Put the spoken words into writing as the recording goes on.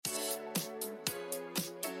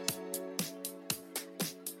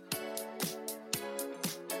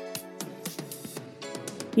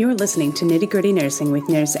You're listening to Nitty Gritty Nursing with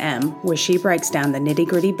Nurse M, where she breaks down the nitty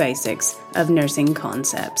gritty basics of nursing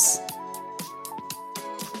concepts.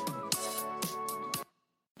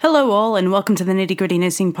 Hello all, and welcome to the Nitty Gritty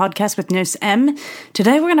Nursing Podcast with Nurse M.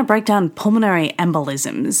 Today we're going to break down pulmonary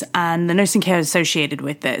embolisms and the nursing care associated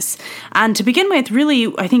with this. And to begin with,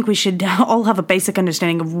 really, I think we should all have a basic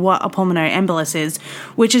understanding of what a pulmonary embolus is,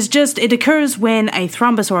 which is just, it occurs when a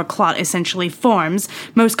thrombus or a clot essentially forms,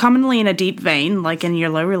 most commonly in a deep vein, like in your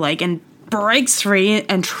lower leg, and breaks free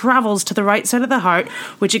and travels to the right side of the heart,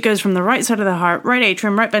 which it goes from the right side of the heart, right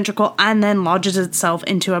atrium, right ventricle, and then lodges itself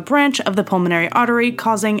into a branch of the pulmonary artery,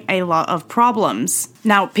 causing a lot of problems.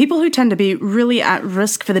 Now, people who tend to be really at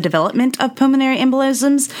risk for the development of pulmonary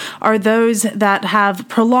embolisms are those that have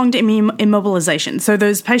prolonged immobilization. So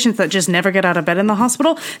those patients that just never get out of bed in the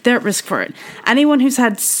hospital, they're at risk for it. Anyone who's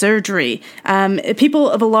had surgery, people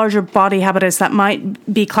of a larger body habitus that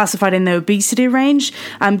might be classified in the obesity range,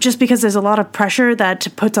 just because there's a lot of pressure that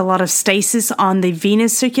puts a lot of stasis on the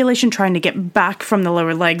venous circulation trying to get back from the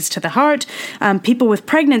lower legs to the heart. People with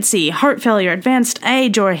pregnancy, heart failure, advanced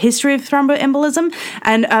age, or a history of thromboembolism.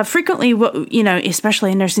 And frequently,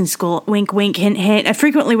 especially in nursing school, wink, wink, hint, hint,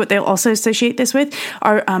 frequently what they'll also associate this with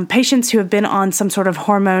are patients who have been on some sort of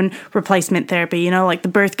hormone replacement therapy, like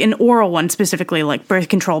an oral one specifically, like birth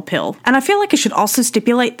control pill. And I feel like I should also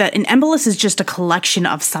stipulate that an embolus is just a collection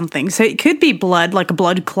of something. So it could be blood, like a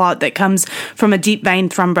blood clot that comes from a deep vein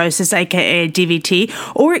thrombosis, aka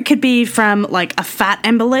DVT, or it could be from like a fat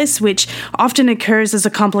embolus, which often occurs as a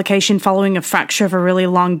complication following a fracture of a really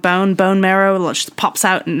long bone marrow, just pops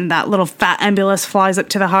out and that little fat embolus flies up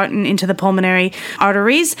to the heart and into the pulmonary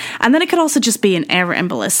arteries. And then it could also just be an air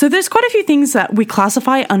embolus. So there's quite a few things that we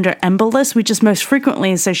classify under embolus. We just most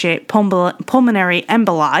frequently associate pulmonary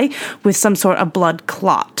emboli with some sort of blood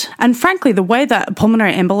clot. And frankly, the way that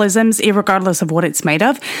pulmonary embolisms, irregardless of what it's made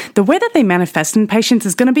of, the way that they manifest in patients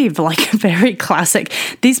is going to be like very classic.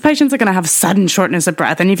 These patients are going to have sudden shortness of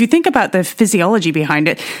breath. And if you think about the physiology behind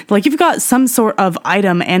it, like you've got some sort of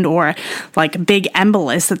item and or like big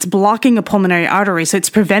embolus that's blocking a pulmonary artery. So it's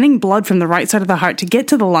preventing blood from the right side of the heart to get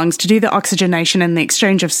to the lungs to do the oxygenation and the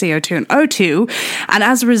exchange of CO2 and O2. And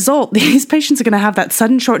as a result, these patients are going to have that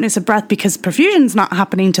sudden shortness of breath because perfusion is not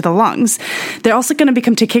happening to the lungs. They're also going to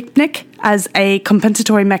become tachypnic as a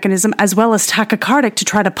compensatory mechanism, as well as tachycardic to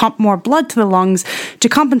try to pump more blood to the lungs to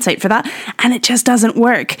compensate for that, and it just doesn't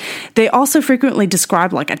work. They also frequently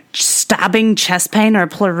describe like a stabbing chest pain or a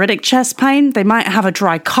pleuritic chest pain. They might have a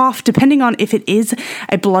dry cough, depending on if it is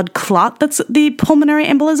a blood clot that's the pulmonary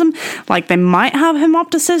embolism. Like they might have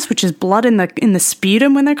hemoptysis, which is blood in the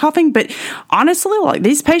sputum when they're coughing, but honestly, like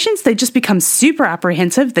these patients, they just become super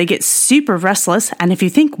apprehensive, they get super restless, and if you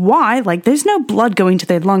think why, like there's no blood going to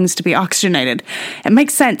their lungs to be oxygenated. It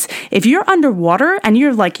makes sense. If you're underwater and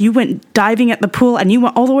you went diving at the pool and you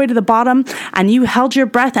went all the way to the bottom and you held your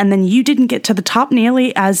breath and then you didn't get to the top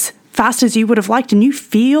nearly as fast as you would have liked, and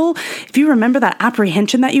if you remember that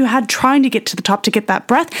apprehension that you had trying to get to the top to get that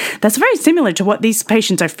breath, that's very similar to what these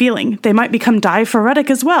patients are feeling. They might become diaphoretic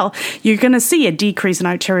as well. You're going to see a decrease in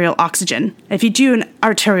arterial oxygen. If you do an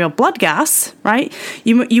arterial blood gas, right,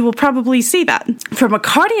 you will probably see that. From a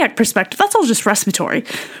cardiac perspective, that's all just respiratory.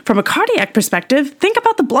 From a cardiac perspective, think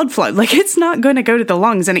about the blood flow. Like it's not going to go to the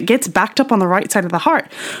lungs and it gets backed up on the right side of the heart.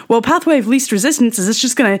 Well, pathway of least resistance is it's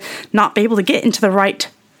just going to not be able to get into the right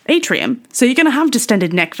atrium. So you're going to have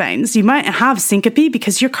distended neck veins. You might have syncope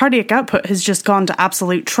because your cardiac output has just gone to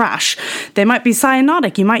absolute trash. They might be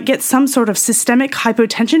cyanotic. You might get some sort of systemic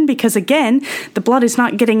hypotension because, again, the blood is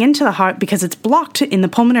not getting into the heart because it's blocked in the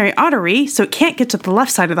pulmonary artery, so it can't get to the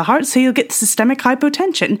left side of the heart, so you'll get systemic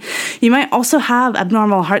hypotension. You might also have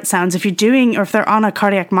abnormal heart sounds. If they're on a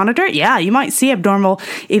cardiac monitor, you might see abnormal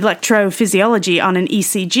electrophysiology on an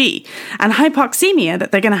ECG. And hypoxemia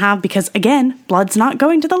that they're going to have because, again, blood's not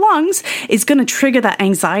going to the lungs is going to trigger that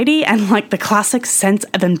anxiety and like the classic sense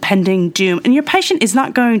of impending doom. And your patient is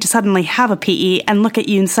not going to suddenly have a PE and look at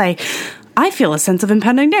you and say, I feel a sense of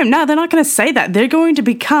impending doom. No, they're not going to say that. They're going to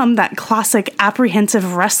become that classic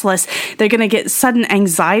apprehensive, restless. They're going to get sudden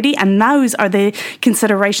anxiety, and those are the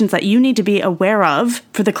considerations that you need to be aware of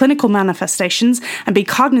for the clinical manifestations and be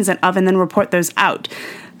cognizant of and then report those out.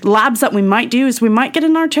 Labs that we might do is we might get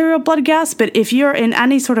an arterial blood gas, but if you're in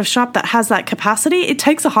any sort of shop that has that capacity, it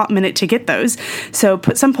takes a hot minute to get those. So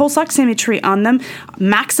put some pulse oximetry on them,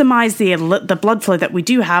 maximize the blood flow that we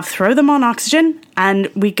do have, throw them on oxygen, and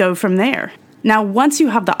we go from there. Now, once you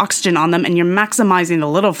have the oxygen on them and you're maximizing the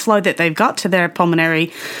little flow that they've got to their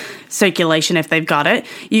pulmonary circulation if they've got it,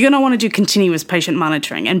 you're going to want to do continuous patient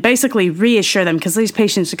monitoring and basically reassure them, because these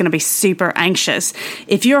patients are going to be super anxious.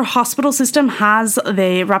 If your hospital system has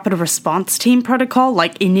the rapid response team protocol,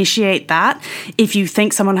 like initiate that if you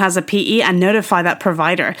think someone has a PE and notify that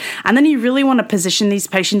provider. And then you really want to position these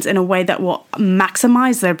patients in a way that will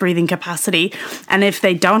maximize their breathing capacity. And if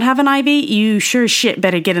they don't have an IV, you sure shit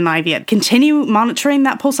better get an IV. Continue monitoring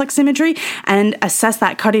that pulse oximetry and assess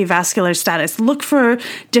that cardiovascular status. Look for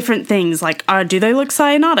different things like, do they look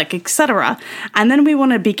cyanotic, etc. And then we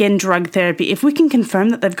want to begin drug therapy. If we can confirm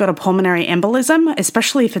that they've got a pulmonary embolism,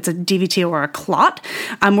 especially if it's a DVT or a clot,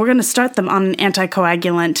 we're going to start them on an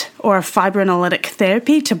anticoagulant or a fibrinolytic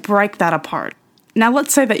therapy to break that apart. Now,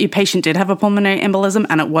 let's say that your patient did have a pulmonary embolism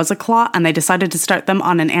and it was a clot and they decided to start them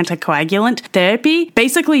on an anticoagulant therapy.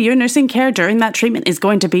 Basically, your nursing care during that treatment is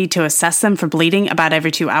going to be to assess them for bleeding about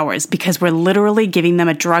every 2 hours, because we're literally giving them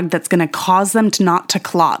a drug that's going to cause them not to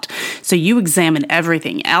clot. So you examine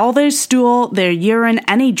everything, all their stool, their urine,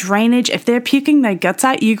 any drainage. If they're puking their guts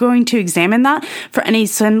out, you're going to examine that for any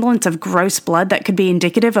semblance of gross blood that could be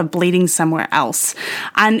indicative of bleeding somewhere else.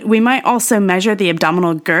 And we might also measure the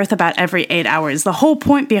abdominal girth about every 8 hours. The whole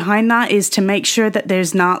point behind that is to make sure that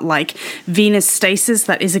there's not like venous stasis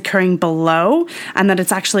that is occurring below and that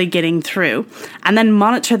it's actually getting through. And then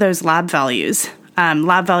monitor those lab values.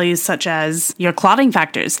 Lab values such as your clotting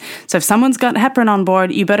factors. So if someone's got heparin on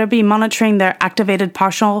board, you better be monitoring their activated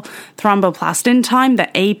partial thromboplastin time, the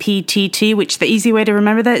APTT, which the easy way to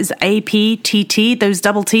remember that is APTT. Those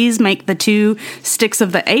double T's make the two sticks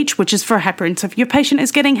of the H, which is for heparin. So if your patient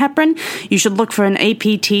is getting heparin, you should look for an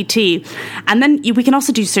APTT. And then we can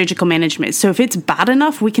also do surgical management. So if it's bad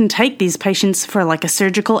enough, we can take these patients for like a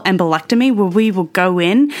surgical embolectomy, where we will go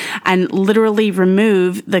in and literally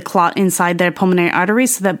remove the clot inside their pulmonary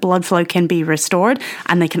arteries so that blood flow can be restored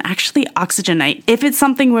and they can actually oxygenate. If it's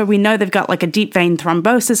something where we know they've got like a deep vein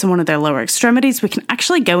thrombosis in one of their lower extremities, we can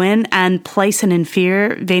actually go in and place an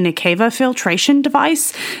inferior vena cava filtration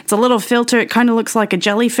device. It's a little filter. It kind of looks like a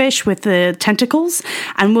jellyfish with the tentacles,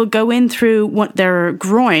 and we'll go in through their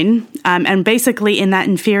groin, and basically in that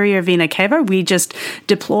inferior vena cava, we just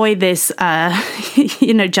deploy this,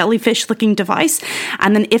 jellyfish-looking device.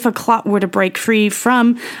 And then if a clot were to break free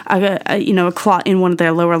from a clot in one of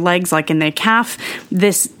their lower legs, like in their calf,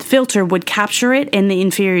 this filter would capture it in the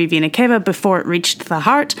inferior vena cava before it reached the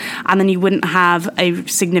heart, and then you wouldn't have a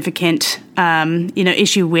significant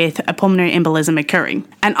issue with a pulmonary embolism occurring.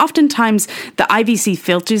 And oftentimes the IVC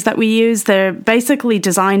filters that we use, they're basically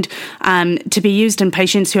designed to be used in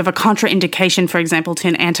patients who have a contraindication, for example, to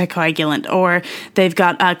an anticoagulant, or they've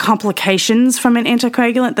got complications from an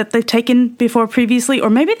anticoagulant that they've taken before previously, or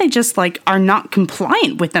maybe they just are not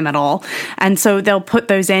compliant with them at all. And so they'll put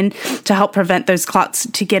those in to help prevent those clots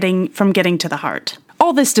from getting to the heart.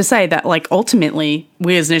 All this to say that, ultimately,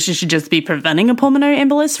 we as nurses should just be preventing a pulmonary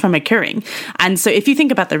embolus from occurring. And so if you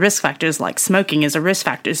think about the risk factors, smoking is a risk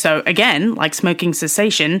factor. So again, smoking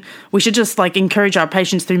cessation, we should just encourage our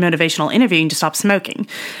patients through motivational interviewing to stop smoking.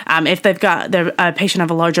 If they've got their patient have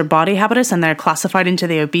a larger body habitus and they're classified into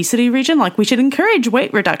the obesity region, we should encourage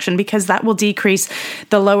weight reduction, because that will decrease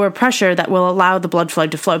the lower pressure that will allow the blood flow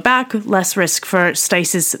to flow back, less risk for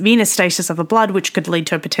venous stasis of the blood, which could lead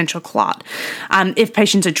to a potential clot. If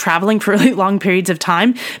patients are traveling for really long periods of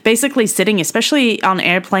time, basically sitting, especially on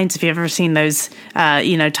airplanes, if you've ever seen those,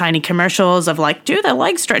 tiny commercials of do the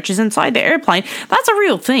leg stretches inside the airplane, that's a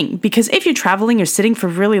real thing. Because if you're traveling or sitting for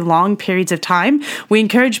really long periods of time, we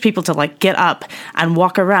encourage people to get up and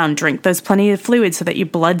walk around, drink those plenty of fluid so that your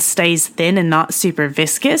blood stays thin and not super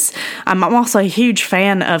viscous. I'm also a huge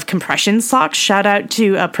fan of compression socks. Shout out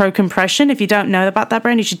to Pro Compression. If you don't know about that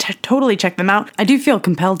brand, you should totally check them out. I do feel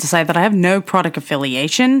compelled to say that I have no product affiliation.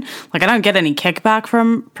 I don't get any kickback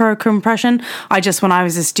from Pro Compression. When I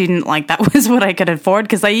was a student, that was what I could afford,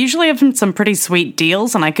 because they usually have some pretty sweet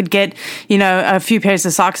deals, and I could get, a few pairs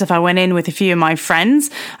of socks if I went in with a few of my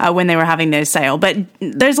friends when they were having their sale. But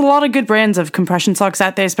there's a lot of good brands of compression socks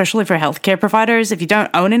out there, especially for healthcare providers. If you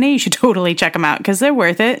don't own any, you should totally check them out, because they're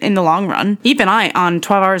worth it in the long run. Even I, on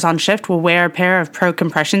 12 hours on shift, will wear a pair of Pro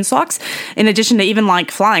Compression socks. In addition to even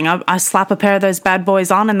flying, I slap a pair of those bad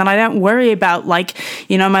boys on, and then I don't worry about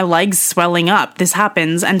my legs swelling up. this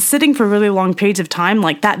happens, and sitting for really long periods of time,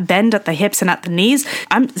 like that bend at the hips and at the knees,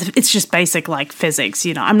 it's just basic like physics.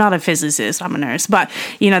 I'm not a physicist, I'm a nurse, but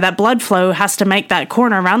that blood flow has to make that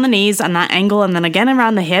corner around the knees and that angle, and then again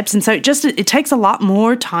around the hips. And so it takes a lot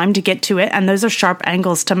more time to get to it, and those are sharp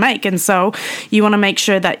angles to make. And so you want to make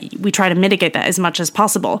sure that we try to mitigate that as much as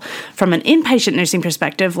possible. From an inpatient nursing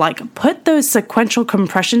perspective, like put those sequential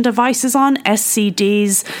compression devices on,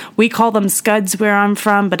 SCDs. We call them SCUDs where I'm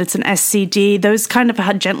from, but it's an SCD. Those kind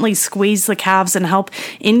of gently squeeze the calves and help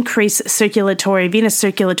increase venous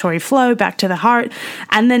circulatory flow back to the heart,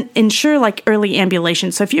 and then ensure like early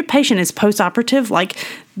ambulation. So if your patient is post-operative, like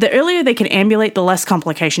the earlier they can ambulate, the less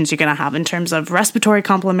complications you're going to have in terms of respiratory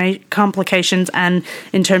complications, and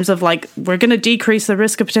in terms of like, we're going to decrease the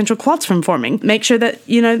risk of potential clots from forming. Make sure that,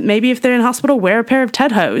 maybe if they're in hospital, wear a pair of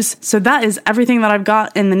TED hose. So that is everything that I've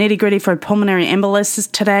got in the nitty gritty for pulmonary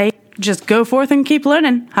embolus today. Just go forth and keep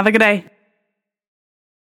learning. Have a good day.